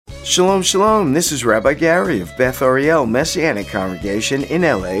Shalom, shalom. This is Rabbi Gary of Beth Ariel Messianic Congregation in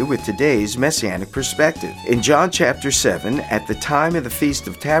LA with today's Messianic Perspective. In John chapter 7, at the time of the Feast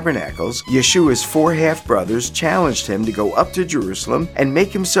of Tabernacles, Yeshua's 4 half-brothers challenged him to go up to Jerusalem and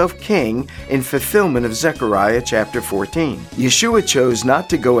make himself king in fulfillment of Zechariah chapter 14. Yeshua chose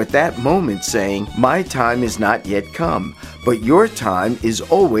not to go at that moment, saying, "My time is not yet come, but your time is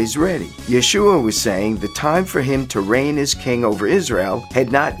always ready." Yeshua was saying the time for him to reign as king over Israel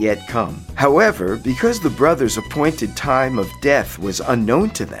had not yet come. However, because the brothers' appointed time of death was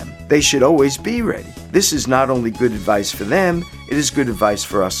unknown to them, they should always be ready. This is not only good advice for them, it is good advice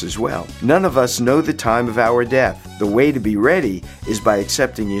for us as well. None of us know the time of our death. The way to be ready is by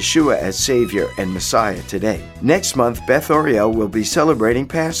accepting Yeshua as Savior and Messiah today. Next month, Beth Ariel will be celebrating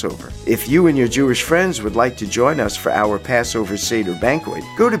Passover. If you and your Jewish friends would like to join us for our Passover Seder banquet,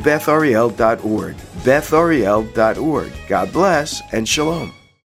 go to bethariel.org. bethariel.org. God bless and shalom.